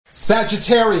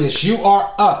Sagittarius, you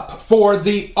are up for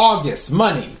the August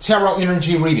Money Tarot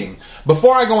Energy reading.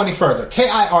 Before I go any further,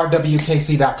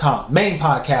 KIRWKC.com, main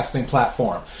podcasting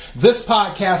platform. This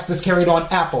podcast is carried on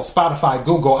Apple, Spotify,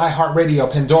 Google, iHeartRadio,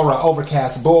 Pandora,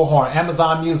 Overcast, Bullhorn,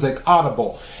 Amazon Music,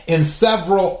 Audible, and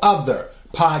several other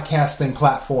podcasting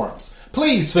platforms.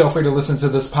 Please feel free to listen to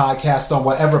this podcast on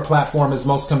whatever platform is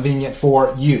most convenient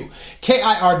for you.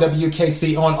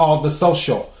 KIRWKC on all the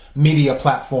social media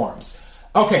platforms.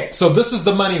 Okay, so this is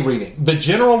the money reading. The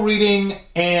general reading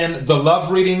and the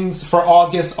love readings for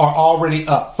August are already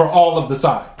up for all of the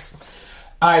signs.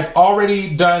 I've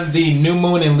already done the new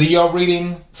moon and Leo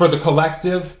reading for the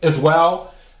collective as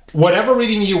well. Whatever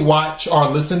reading you watch or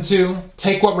listen to,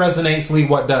 take what resonates, leave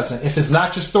what doesn't. If it's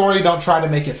not your story, don't try to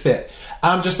make it fit.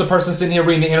 I'm just a person sitting here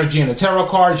reading the energy and the tarot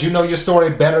cards. You know your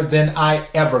story better than I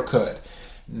ever could.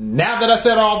 Now that I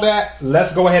said all that,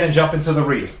 let's go ahead and jump into the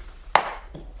reading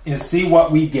and see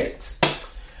what we get.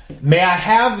 May I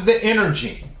have the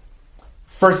energy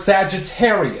for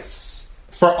Sagittarius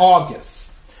for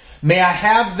August? May I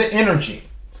have the energy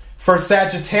for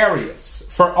Sagittarius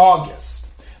for August?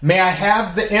 May I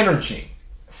have the energy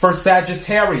for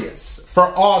Sagittarius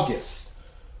for August?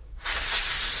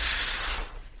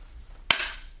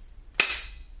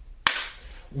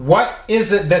 What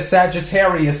is it that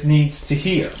Sagittarius needs to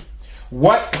hear?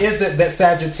 What is it that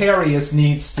Sagittarius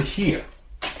needs to hear?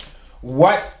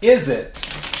 What is it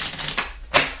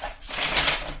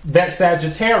that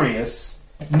Sagittarius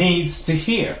needs to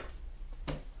hear?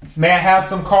 May I have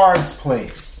some cards,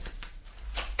 please?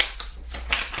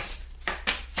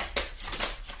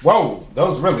 Whoa,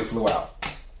 those really flew out.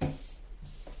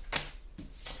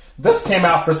 This came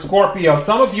out for Scorpio.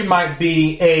 Some of you might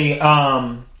be a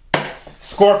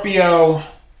Scorpio,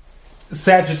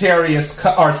 Sagittarius,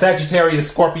 or Sagittarius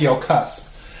Scorpio cusp.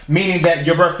 Meaning that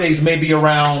your birthdays may be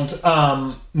around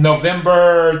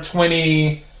November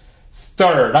 23rd.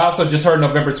 I also just heard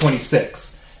November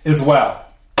 26th as well.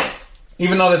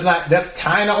 Even though that's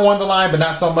kind of on the line, but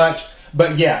not so much.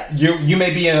 But yeah, you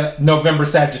may be a November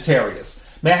Sagittarius.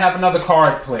 May I have another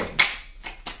card, please?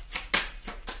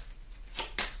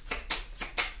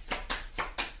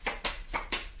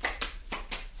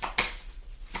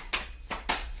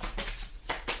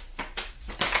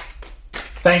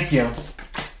 Thank you.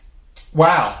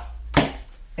 Wow.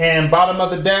 And bottom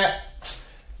of the deck,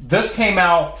 this came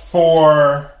out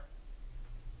for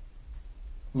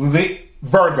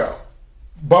Virgo.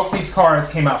 Both these cards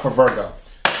came out for Virgo.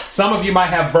 Some of you might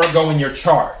have Virgo in your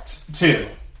chart, too.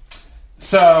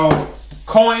 So,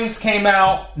 coins came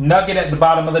out, nugget at the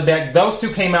bottom of the deck. Those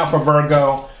two came out for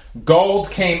Virgo.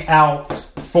 Gold came out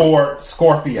for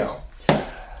Scorpio.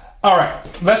 All right,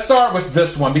 let's start with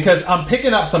this one because I'm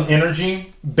picking up some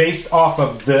energy based off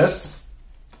of this.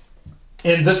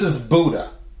 And this is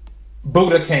Buddha.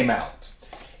 Buddha came out.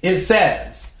 It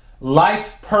says,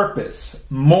 life purpose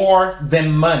more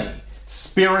than money,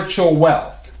 spiritual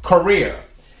wealth, career,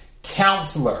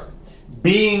 counselor,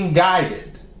 being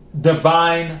guided,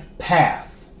 divine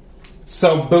path.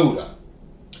 So Buddha.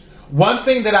 One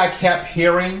thing that I kept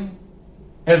hearing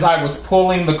as I was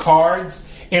pulling the cards,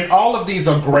 and all of these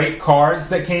are great cards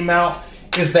that came out,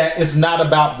 is that it's not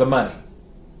about the money.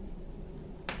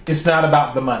 It's not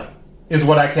about the money, is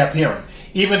what I kept hearing.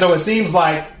 Even though it seems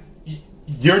like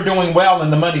you're doing well in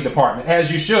the money department,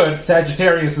 as you should.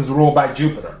 Sagittarius is ruled by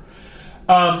Jupiter.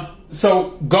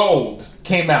 So gold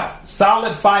came out.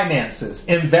 Solid finances,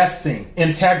 investing,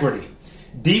 integrity,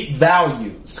 deep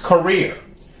values, career,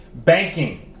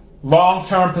 banking,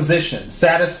 long-term position,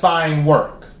 satisfying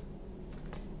work.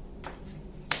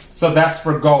 So that's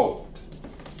for gold.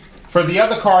 For the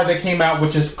other card that came out,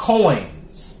 which is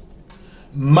coins,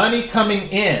 money coming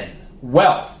in,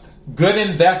 wealth, good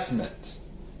investment.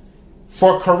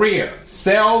 For career,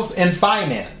 sales and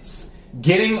finance,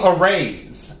 getting a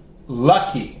raise,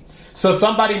 lucky. So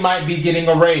somebody might be getting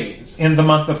a raise in the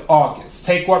month of August.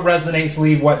 Take what resonates,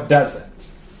 leave what doesn't.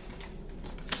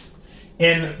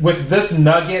 And with this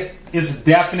nugget, it's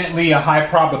definitely a high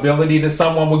probability that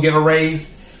someone will get a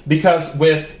raise, because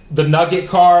with the nugget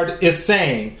card, it's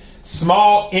saying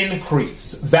small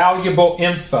increase, valuable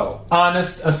info,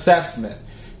 honest assessment,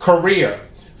 career,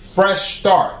 fresh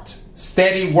start,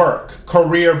 steady work,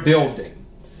 career building.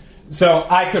 So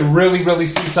I could really, really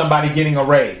see somebody getting a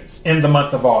raise in the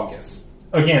month of August.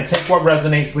 Again, take what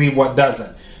resonates, leave what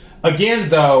doesn't. Again,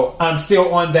 though, I'm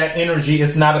still on that energy.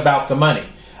 It's not about the money.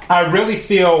 I really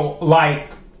feel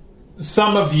like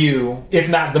some of you, if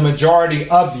not the majority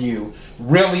of you,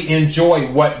 really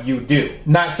enjoy what you do.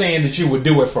 Not saying that you would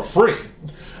do it for free,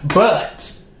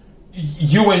 but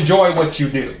you enjoy what you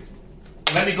do.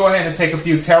 let me go ahead and take a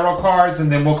few tarot cards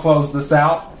and then we'll close this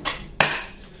out.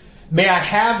 May I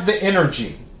have the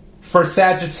energy for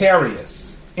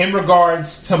Sagittarius in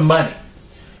regards to money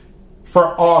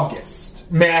for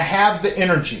August. May I have the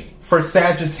energy for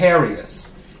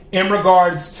Sagittarius in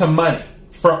regards to money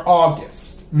for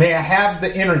August. May I have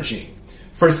the energy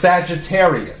for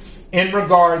Sagittarius in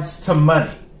regards to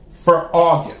money for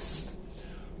August.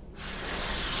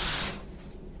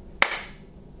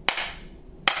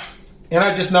 And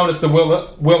I just noticed the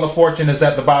Wheel of Fortune is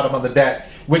at the bottom of the deck,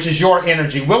 which is your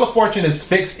energy. Wheel of Fortune is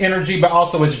fixed energy, but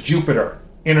also is Jupiter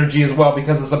energy as well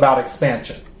because it's about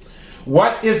expansion.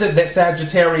 What is it that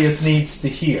Sagittarius needs to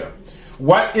hear?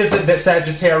 What is it that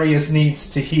Sagittarius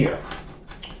needs to hear?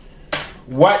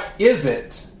 What is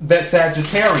it that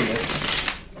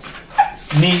Sagittarius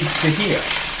needs to hear?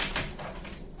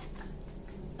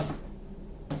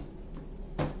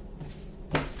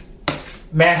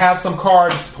 May I have some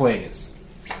cards, please?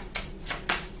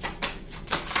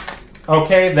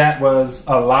 Okay, that was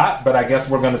a lot, but I guess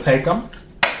we're going to take them.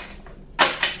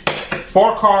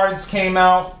 4 cards came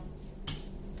out.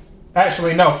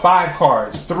 Actually, no, 5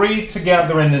 cards. 3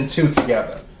 together and then 2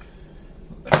 together.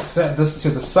 Let's set this to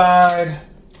the side.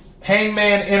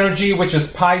 Hangman energy, which is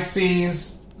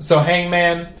Pisces. So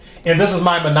Hangman. And this is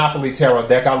my Monopoly Tarot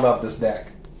deck. I love this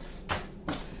deck.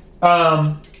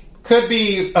 Could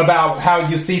be about how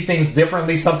you see things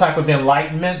differently, some type of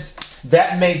enlightenment.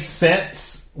 That makes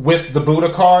sense with the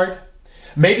Buddha card.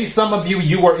 Maybe some of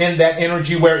you were in that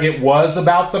energy where it was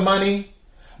about the money,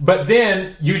 but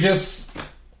then you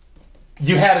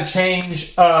had a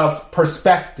change of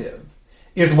perspective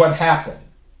is what happened.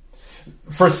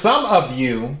 For some of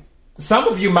you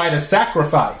might have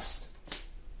sacrificed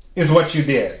is what you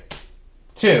did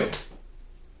too.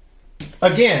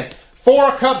 Again,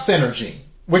 4 of Cups energy,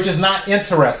 which is not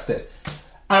interested.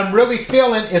 I'm really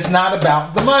feeling it's not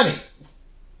about the money.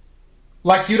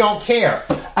 Like you don't care.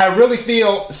 I really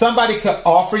feel somebody could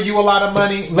offer you a lot of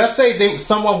money. Let's say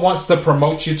someone wants to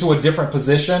promote you to a different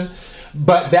position,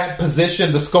 but that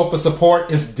position, the scope of support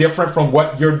is different from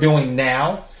what you're doing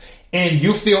now. And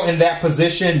you feel in that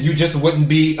position, you just wouldn't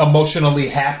be emotionally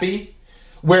happy.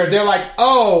 Where they're like,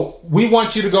 oh, we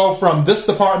want you to go from this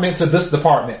department to this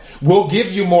department. We'll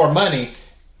give you more money.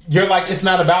 You're like, it's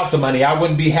not about the money. I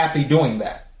wouldn't be happy doing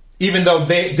that. Even though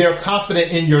they're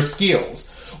confident in your skills.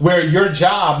 Where your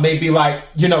job may be like,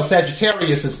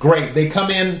 Sagittarius is great. They come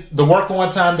in, the work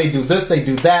on time, they do this, they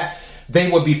do that.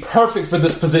 They would be perfect for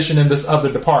this position in this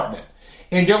other department.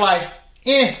 And you're like,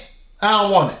 I don't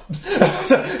want it.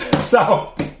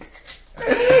 So,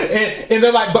 and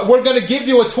they're like, but we're going to give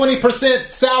you a 20%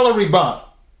 salary bump.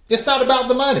 It's not about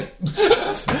the money.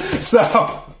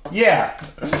 So, yeah.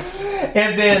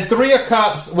 And then 3 of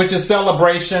Cups, which is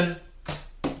celebration.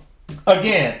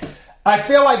 Again, I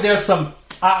feel like there's some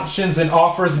options and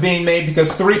offers being made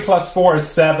because 3 plus 4 is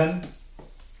 7.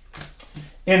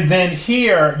 And then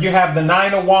here you have the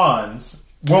 9 of Wands,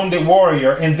 Wounded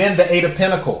Warrior, and then the 8 of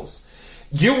Pentacles.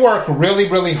 You work really,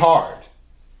 really hard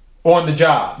on the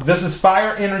job. This is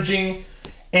fire energy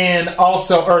and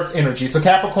also earth energy. So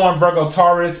Capricorn, Virgo,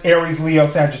 Taurus, Aries, Leo,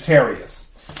 Sagittarius.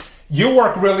 You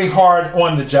work really hard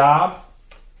on the job.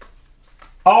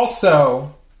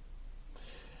 Also,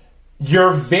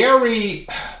 you're very...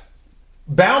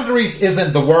 Boundaries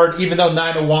isn't the word, even though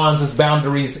 9 of Wands is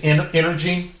boundaries in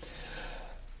energy.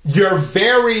 You're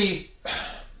very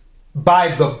by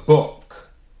the book,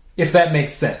 if that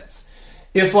makes sense.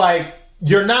 It's like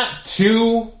you're not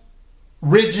too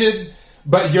rigid,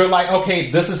 but you're like,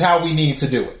 okay, this is how we need to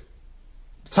do it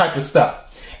type of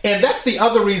stuff. And that's the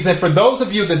other reason for those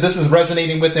of you that this is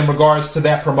resonating with in regards to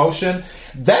that promotion.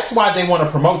 That's why they want to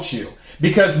promote you,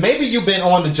 because maybe you've been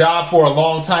on the job for a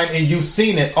long time and you've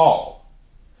seen it all.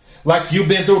 Like you've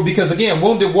been through, because again, the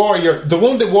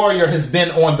Wounded Warrior has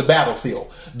been on the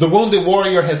battlefield. The Wounded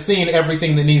Warrior has seen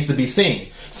everything that needs to be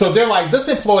seen. So they're like, this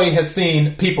employee has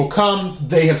seen people come,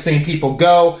 they have seen people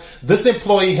go. This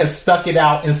employee has stuck it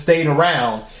out and stayed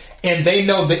around, and they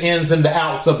know the ins and the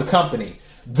outs of the company.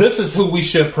 This is who we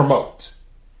should promote.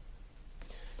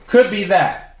 Could be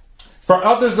that. For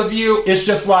others of you, it's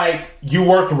just like you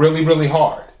work really, really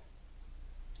hard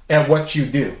at what you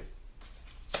do.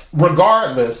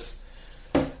 Regardless,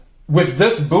 with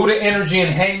this Buddha energy and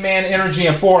Hangman energy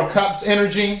and 4 of Cups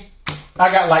energy, I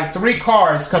got like 3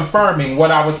 cards confirming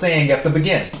what I was saying at the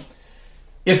beginning.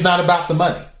 It's not about the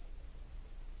money.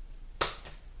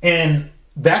 And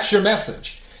that's your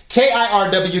message.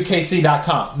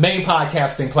 KIRWKC.com, main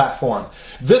podcasting platform.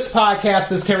 This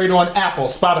podcast is carried on Apple,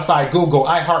 Spotify, Google,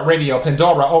 iHeartRadio,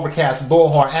 Pandora, Overcast,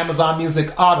 Bullhorn, Amazon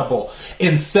Music, Audible,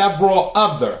 and several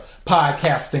other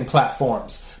podcasting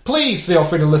platforms. Please feel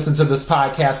free to listen to this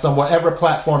podcast on whatever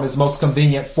platform is most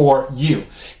convenient for you.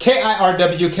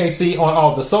 KIRWKC on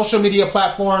all the social media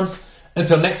platforms.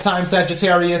 Until next time,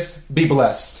 Sagittarius, be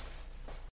blessed.